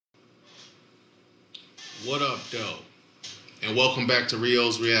What up, though? And welcome back to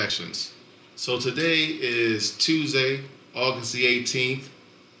Rio's Reactions. So today is Tuesday, August the 18th,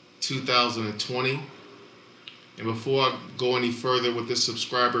 2020. And before I go any further with this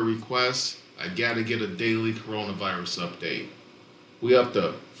subscriber request, I gotta get a daily coronavirus update. We up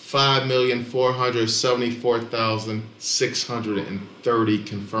to 5,474,630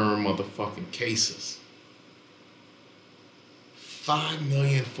 confirmed motherfucking cases.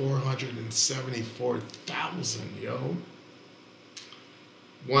 5,474,000, yo.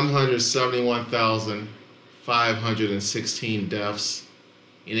 171,516 deaths.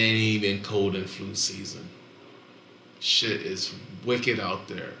 It ain't even cold and flu season. Shit is wicked out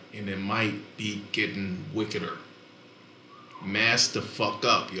there, and it might be getting wickeder. Mask the fuck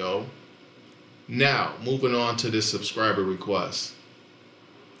up, yo. Now, moving on to this subscriber request.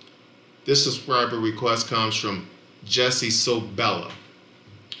 This subscriber request comes from Jesse Sobella.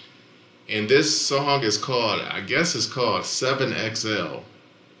 And this song is called, I guess it's called 7XL.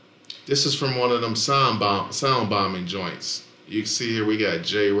 This is from one of them sound bombing joints. You can see here we got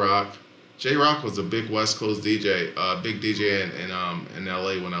J-Rock. J-Rock was a big West Coast DJ, big DJ in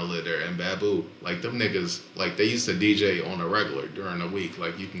LA when I lived there, and Babu. Like them niggas, like they used to DJ on a regular during the week.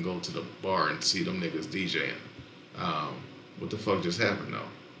 Like you can go to the bar and see them niggas DJing. What the fuck just happened though?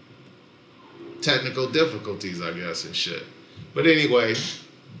 Technical difficulties, I guess, and shit. But anyway,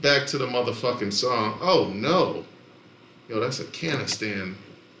 back to the motherfucking song. Oh no. Yo, that's a cannabis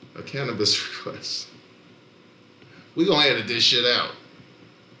request. We gonna edit this shit out.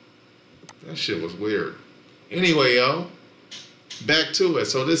 That shit was weird. Anyway, yo, back to it.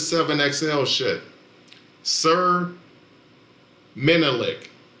 So this 7XL shit. Sir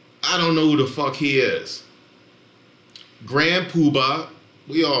Menelik. I don't know who the fuck he is. Grand Puba.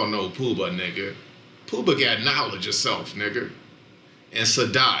 We all know Puba, nigga. Puba got knowledge of self, nigga. And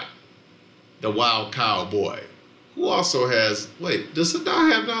Sadat, the wild cowboy, who also has, wait, does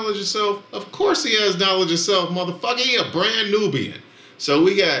Sadat have knowledge of self? Of course he has knowledge of self, motherfucker. He a brand Nubian. So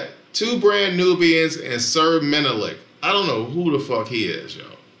we got two brand Nubians and Sir Menelik. I don't know who the fuck he is,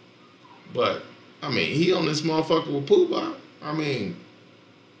 yo. But, I mean, he on this motherfucker with Puba. I mean,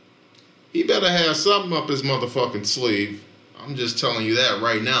 he better have something up his motherfucking sleeve. I'm just telling you that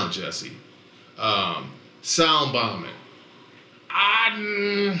right now, Jesse. Sound bombing.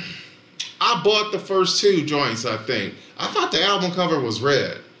 I bought the first two joints, I think. I thought the album cover was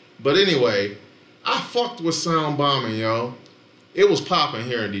red. But anyway, I fucked with sound bombing, yo. It was popping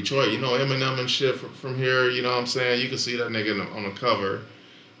here in Detroit. You know, Eminem and shit from here, you know what I'm saying? You can see that nigga on the cover.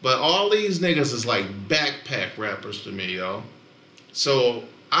 But all these niggas is like backpack rappers to me, yo. So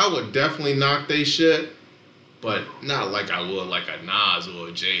I would definitely knock they shit. But not like I would like a Nas or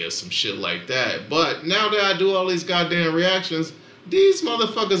a Jay or some shit like that. But now that I do all these goddamn reactions, these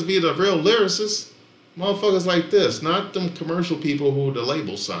motherfuckers be the real lyricists. Motherfuckers like this, not them commercial people who the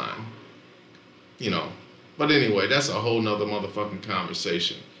label sign. You know. But anyway, that's a whole nother motherfucking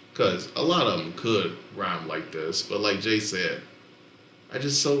conversation. Because a lot of them could rhyme like this. But like Jay said, I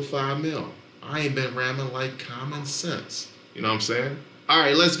just sold 5 mil. I ain't been rhyming like common sense. You know what I'm saying?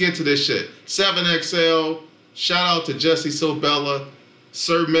 Alright, let's get to this shit. 7XL. Shout out to Jesse Sobella,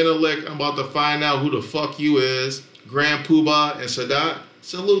 Sir Menelik. I'm about to find out who the fuck you is. Grand Puba and Sadat.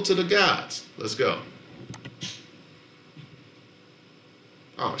 Salute to the gods. Let's go.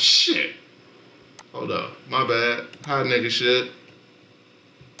 Oh shit. Hold up. My bad. Hot nigga shit.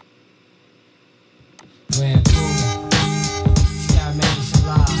 Grand Puba. Sky Magic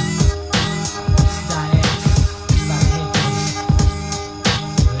Alive. Sky X. About to hit this.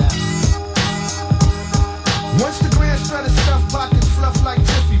 Once the grand strut of stuff, pockets fluff like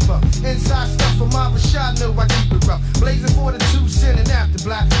Jiffy Puff. Inside stuff from my Rashad, know I keep it rough. Blazing for the 2 cent and after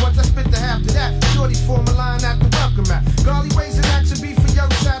black. Once I spit the half to that, shorties form a line at the welcome mat. Golly ways in action be for your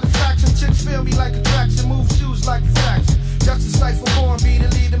satisfaction. Chicks feel me like attraction, move shoes like fraction. Just a cipher born, be the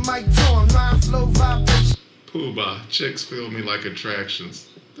leader, Mike Torn, rhyme flow vibration. Puba, chicks feel me like attractions.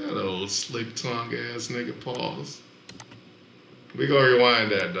 That old slick tongue ass nigga, pause. We gonna rewind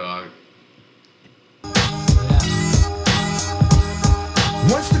that, dog.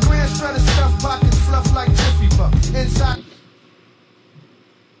 Once the grand strut of stuff, pockets fluff like Jiffy Puff. Inside.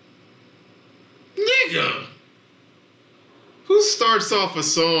 Nigga! Who starts off a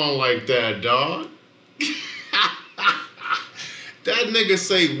song like that, dog? That nigga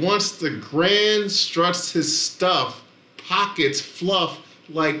say once the grand struts his stuff, pockets fluff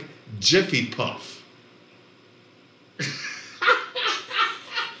like Jiffy Puff.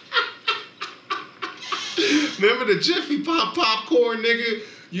 Remember the Jiffy Pop popcorn, nigga?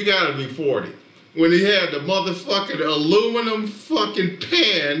 You gotta be 40. When he had the motherfucking aluminum fucking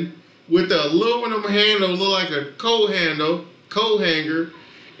pan with the aluminum handle, look like a coat hanger,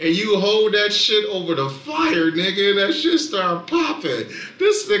 and you hold that shit over the fire, nigga, and that shit start popping.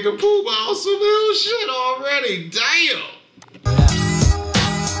 This nigga Puba on some ill shit already. Damn.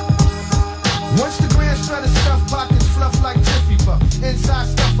 Once the grand strut of stuff, pockets fluff like Jiffy Puff. Inside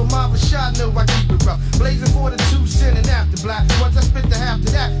stuff from my Rashad, know I keep it rough. Blazing for the 2 cent and after black. Once I spit the half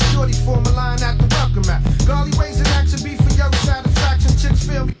to that, shorty form a line at the welcome mat. Golly ways in action be for your satisfaction. Chicks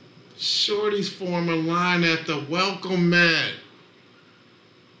feel me. Shorties form a line at the welcome mat.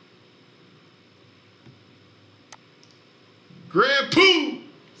 Grand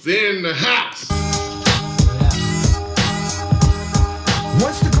Pooh's in the house.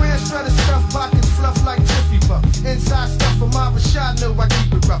 Once the grand strut of stuff, pockets fluff like Jiffy Puff. Inside stuff from my Rashad, know I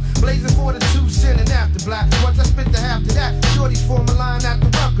keep it rough. Blazing for the 2 cent and after black. Once I spit the half to that, shorties form a line at the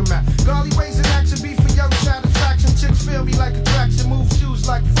welcome mat. Golly ways in action be for your satisfaction. Chicks feel me like attraction, move shoes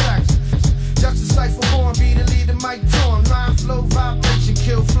like fraction. Just a cipher born, be the leader, mic torn. Rhyme flow, vibration,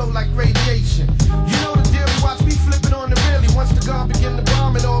 kill flow like radiation. You know the deal, watch me flip it on the really. Once the gun begin to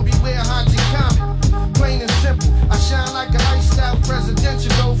bomb it all, beware Haji Comet. Plain and simple, I shine like an iced out presidential.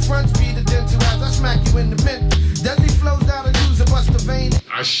 Go fronts be the dental as I smack you in the mint. Deadly flows out of user, bust the vein.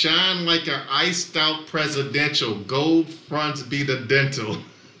 I shine like an iced out presidential. Gold fronts be the dental.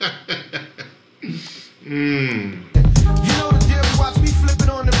 You know the deal, watch me flip it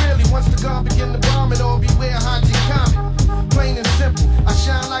on the really. Once the gun begin to bomb it all, beware Haji Comet. Plain and simple, I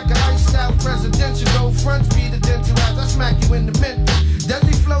shine like an iced out presidential. Go fronts be the dental as I smack you in the mint.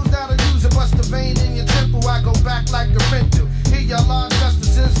 Deadly flows out of user, bust the vein in your temple. I go back like a rental. Here y'all are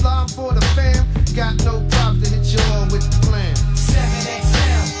justice, Islam for the fam. Got no props to hit you all with the plan.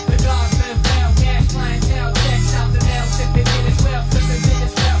 7XL, the guards been found, gas clientele, checks out the mail, sipping in as well, flipping in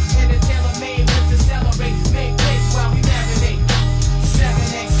as well, and the tailor made with to celebrate, make place while we marinate.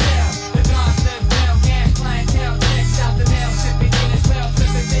 7XL, the guards been found, gas clientele, checks out the mail, sipping in as well,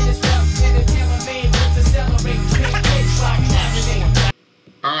 flipping in as well, and the tailor made with to celebrate, make place while we marinate.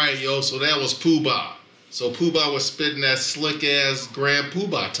 Alright, yo, so that was Puba. So Puba was spitting that slick ass Grand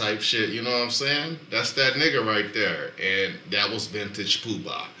Puba type shit, you know what I'm saying? That's that nigga right there. And that was vintage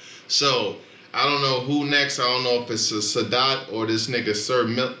Puba. So I don't know who next. I don't know if it's a Sadat or this nigga Sir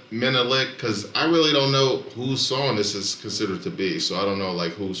Menelik, because I really don't know whose song this is considered to be. So I don't know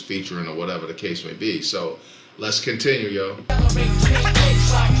like who's featuring or whatever the case may be. So let's continue, yo.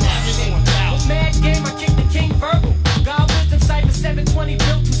 Mad game, I kick the king verbal. God wisdom, cypher 720,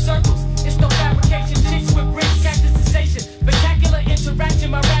 built 2 circles. It's no fabrication, chicks with bricks, cactus sensation. Spectacular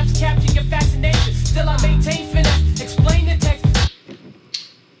interaction, my raps capture your fascination. Still I maintain finesse, explain the text.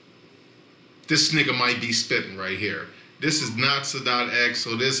 This nigga might be spitting right here. This is not Sadat X,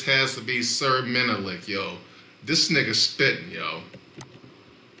 so this has to be Sir Menelik, yo. This nigga spitting, yo.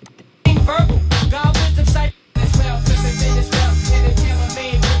 King verbal, God wisdom, cypher as well, flipping in as well, and the tailor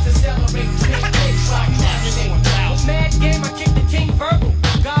made with to celebrate, make place while we marinate. Mad game, I kick the king verbal.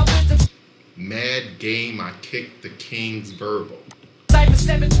 God wisdom. Mad game, I kicked the king's verbal. Cypher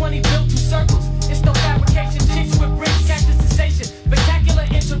 720 built 2 circles. It's no fabrication, chicks with bricks, cactus sensation. Spectacular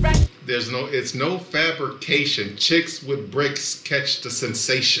interaction. It's no fabrication. Chicks with bricks catch the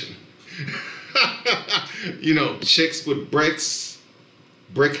sensation. You know, chicks with bricks,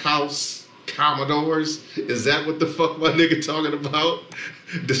 brick house, Commodores. Is that what the fuck my nigga talking about?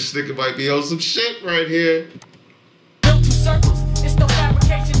 This nigga might be on some shit right here. Built 2 circles. It's no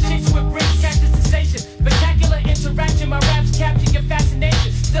fabrication, chicks with bricks, cactus sensation. Spectacular interaction, my raps capture your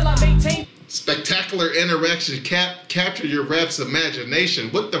fascination. Still I maintain. Spectacular interaction, capture your rap's imagination.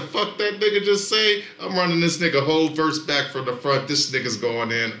 What the fuck that nigga just say? I'm running this nigga whole verse back from the front. This nigga's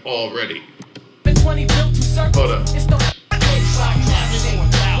going in already. 20 built 2 circles. Hold up. It's no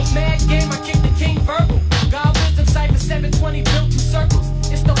mad game, I kick the king verbal. God wisdom, cypher 720 built 2 circles.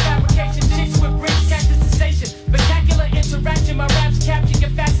 It's no fabrication, chicks with bricks, cactus sensation. Spectacular interaction, my raps capture your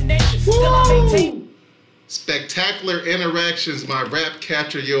fascination. Still I maintain. Spectacular interactions, my rap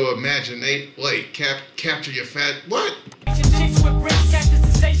capture your imagination. Wait, capture your what? Chicks with bricks, cactus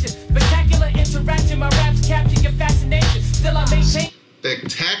sensation. Spectacular interaction, my raps capture your fascination. Still I maintain.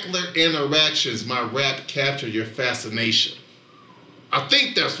 Spectacular interactions, my rap capture your fascination. I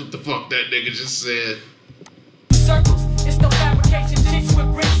think that's what the fuck that nigga just said. Circles, it's no fabrication, chicks with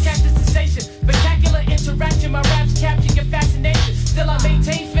bricks, cactus sensation. Spectacular interaction, my raps capture your fascination. Still I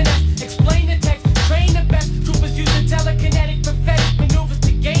maintain finesse, explain the text, train the best. Troopers using telekinetic, prophetic maneuvers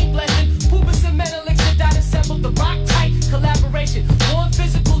to gain blessing. Puba and Menelik Sadat assembled the rock tight collaboration. One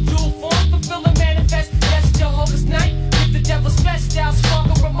physical jewel form, fulfill and manifest. Yes, Jehovah's night, give the devil's best style,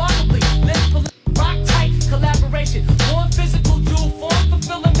 sparkle remarkably. Let's rock tight collaboration. One physical jewel form,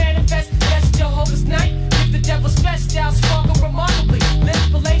 fulfill and manifest.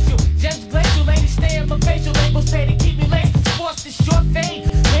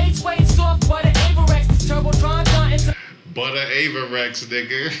 Averex,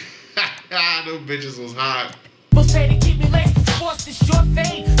 nigga. Them bitches was hot. Most pay to keep me late. Sports this short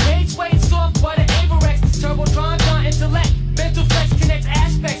fade. Made way soft butter Averex. Turbotron, John intellect. Mental flex connects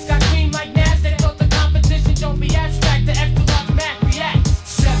aspects. Got cream like NASDAQ. Thought the competition don't be abstract. The extra large Mac react.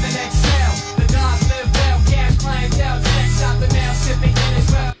 7XL. The gods live well. Cash clientele. Checks out the mail. Sipping in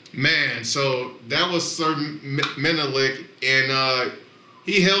as well. Man, so that was Sir Menelik, and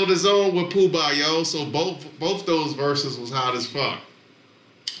he held his own with Puba, yo. So both those verses was hot as fuck.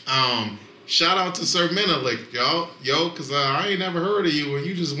 Shout out to Sir Menelik, yo, cause I ain't never heard of you, and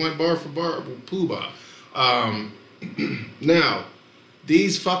you just went bar for bar with Puba. Now,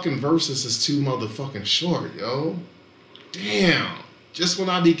 these fucking verses is too motherfucking short, yo. Damn. Just when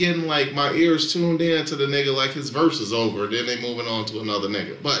I be getting like my ears tuned in to the nigga, like his verse is over, then they moving on to another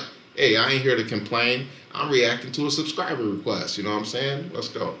nigga. But hey, I ain't here to complain. I'm reacting to a subscriber request. You know what I'm saying? Let's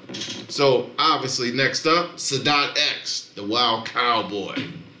go. So obviously, next up, Sadat X, the Wild Cowboy.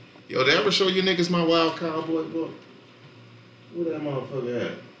 Yo, did I ever show you niggas my Wild Cowboy book? Where that motherfucker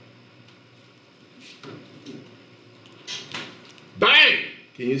at? Bang!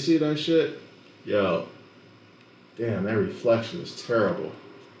 Can you see that shit? Yo. Damn, that reflection is terrible.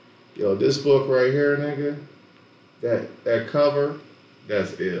 Yo, this book right here, nigga, that cover,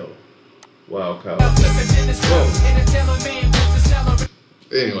 that's ill. Wow, cow.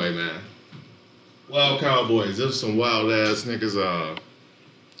 Anyway, man. Wild Cowboys. There's some wild ass niggas,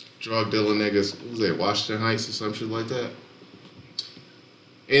 drug dealer niggas. What was they, Washington Heights or some shit like that?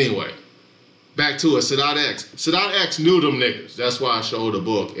 Anyway. Back to it, Sadat X. Sadat X knew them niggas. That's why I showed the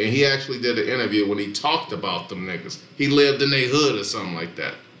book. And he actually did an interview when he talked about them niggas. He lived in their hood or something like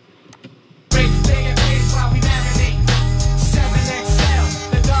that.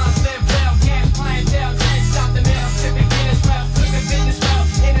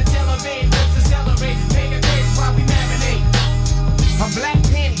 Her black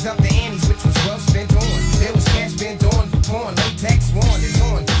panties up the annies, which was well spent on. There was cash spent on for porn. Latex worn is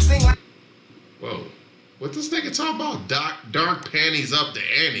on. Sing like. Whoa, what this nigga talking about? Dark panties up the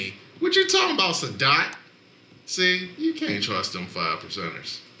ante. What you talking about, Sadat? See, you can't trust them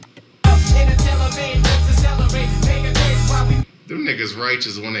 5%ers. Them niggas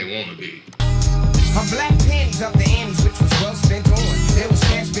righteous when they want to be. Her black panties up the annies, which was well spent on. There was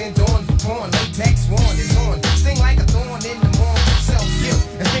cash spent on for porn. Latex worn is on. Sting like a thorn in the morn for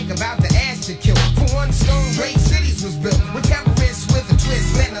self-guilt. And think about the ass you killed. For one stone, great cities was built. With terrorists with a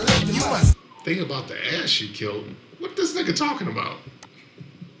twist, Menelik, you must. Think about the ass you killed. What this nigga talking about?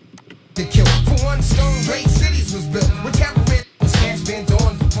 To kill. For one stone, great cities was built. With terrorists was cash spent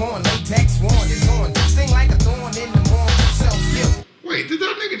on for porn. Latex worn is on. Sting like a thorn in the morn for self-guilt. Wait, did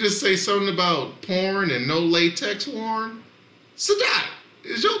that nigga just say something about porn and no latex worn? Sadat,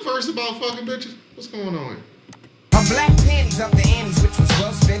 is your verse about fucking bitches? What's going on here? Her black panties up the annies, which was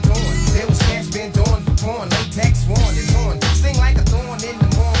well spent on. There was cash spent on for porn. Latex worn is on. Sting like a thorn in the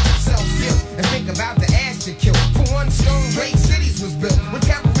morn for self-guilt. And think about the ass you killed. For one stone, great cities was built. With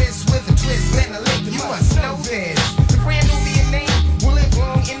terrorists with a twist, Menelik, you must know this. The brand will be a name, will live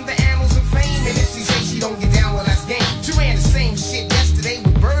long in the annals of fame. And if she say she don't get down, well that's game. She ran the same shit yesterday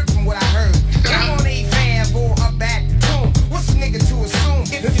with Bird from what I heard. I'm on a fab or up at the tomb. What's a nigga to assume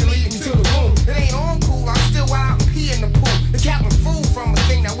if you lead me to the room? It ain't all cool, I'm still out and pee in the pool. The captain fool from a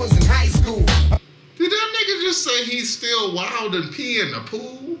thing that was in high school. Did that nigga just say he's still wild and pee in the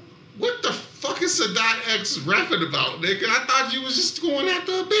pool? What the fuck is Sadat X rapping about, nigga? I thought you was just going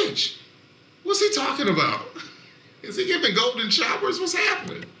after a bitch. What's he talking about? Is he giving golden showers? What's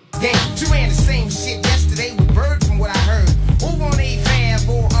happening? Gang, she ran the same shit yesterday with Bird from what I heard. Over on a fab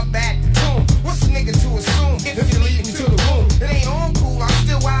or up at the tomb. What's a nigga to assume if you lead me to the room? It ain't all cool, I'm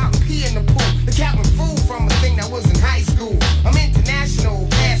still out and pee in the pool. The captain fool from a thing that was in high school. I'm international,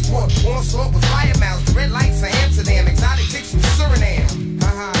 passport, on slope with fire miles. The red lights of Amsterdam, exotic chicks from Suriname.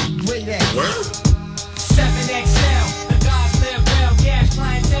 Haha, great ass. Where? 7XL, the gods live well, cash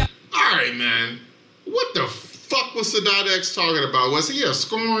clientele. Alright, man. What the fuck was Sadat X talking about? Was he a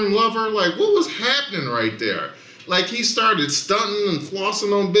scoring lover? Like, what was happening right there? Like, he started stunting and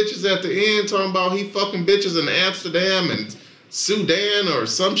flossing on bitches at the end, talking about he fucking bitches in Amsterdam and Sudan or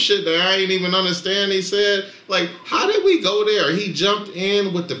some shit that I ain't even understand, he said. Like, how did we go there? He jumped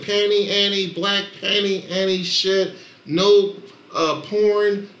in with the panty Annie, black panty Annie shit. No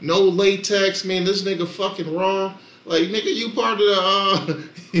porn, no latex. Man, this nigga fucking raw. Like, nigga, you part of the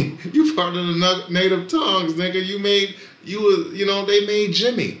you part of the native tongues, nigga. They made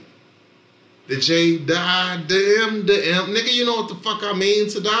Jimmy. The J died, the M, the M. Nigga, you know what the fuck I mean,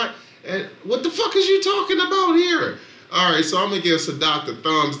 Sadat? And what the fuck is you talking about here? Alright, so I'm gonna give Sadat the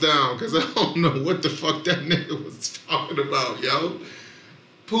thumbs down because I don't know what the fuck that nigga was talking about, yo.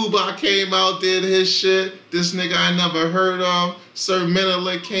 Puba came out, did his shit. This nigga I never heard of. Sir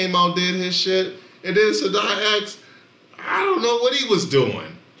Menelik came out, did his shit. And then Sadat asked, I don't know what he was doing.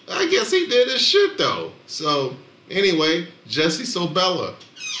 I guess he did his shit though. So, anyway, Jesse Sobella.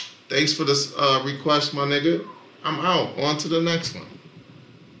 Thanks for this request, my nigga. I'm out. On to the next one.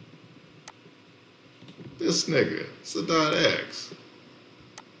 This nigga, Sadat X.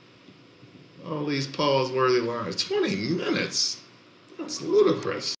 All these pause-worthy lines. 20 minutes. That's ludicrous.